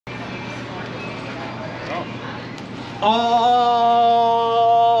All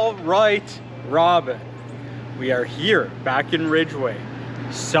right, Robin. We are here, back in Ridgeway,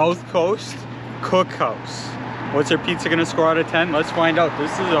 South Coast Cookhouse. What's their pizza gonna score out of 10? Let's find out.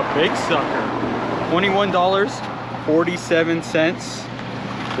 This is a big sucker.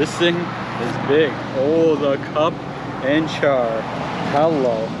 $21.47. This thing is big. Oh, the cup and char.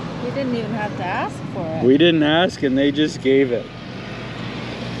 Hello. We didn't even have to ask for it. We didn't ask and they just gave it.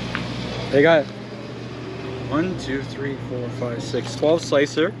 They got 1, 2, 3, 4, 5, 6, 12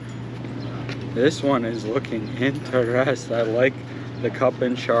 slicer. This one is looking interesting. I like the cup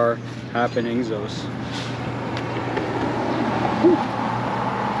and char happenings. Let's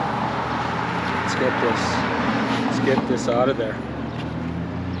get this out of there.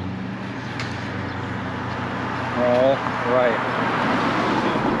 All right.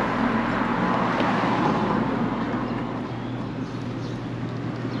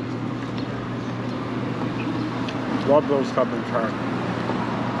 Love those cup and char.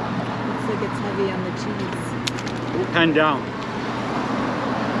 Looks like it's heavy on the cheese. Ooh, pen down.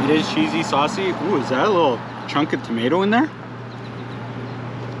 It is cheesy, saucy. Ooh, is that a little chunk of tomato in there?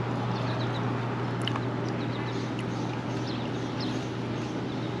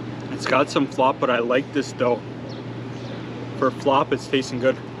 It's got some flop, but I like this dough. For flop, it's tasting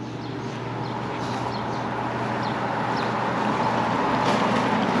good.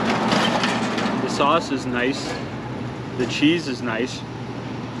 The sauce is nice. The cheese is nice.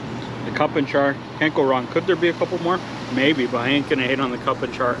 The cup and char, can't go wrong. Could there be a couple more? Maybe, but I ain't gonna hate on the cup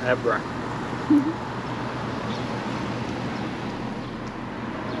and char ever.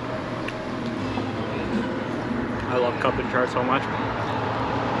 I love cup and char so much.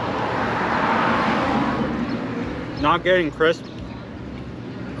 Not getting crisp,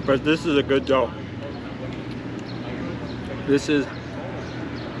 but this is a good dough. This is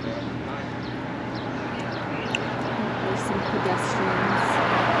Some pedestrians.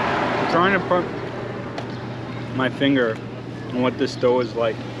 I'm trying to put my finger on what this dough is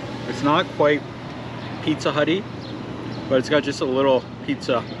like. It's not quite Pizza Hutty, but it's got just a little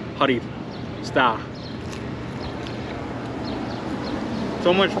Pizza Hutty style.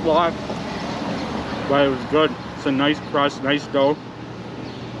 So much block, but it was good. It's a nice crust, nice dough.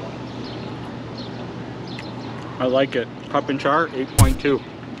 I like it. Cup and char, 8.2.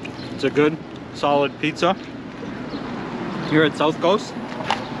 It's a good, solid pizza here at South Coast.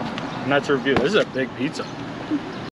 And that's a review. This is a big pizza.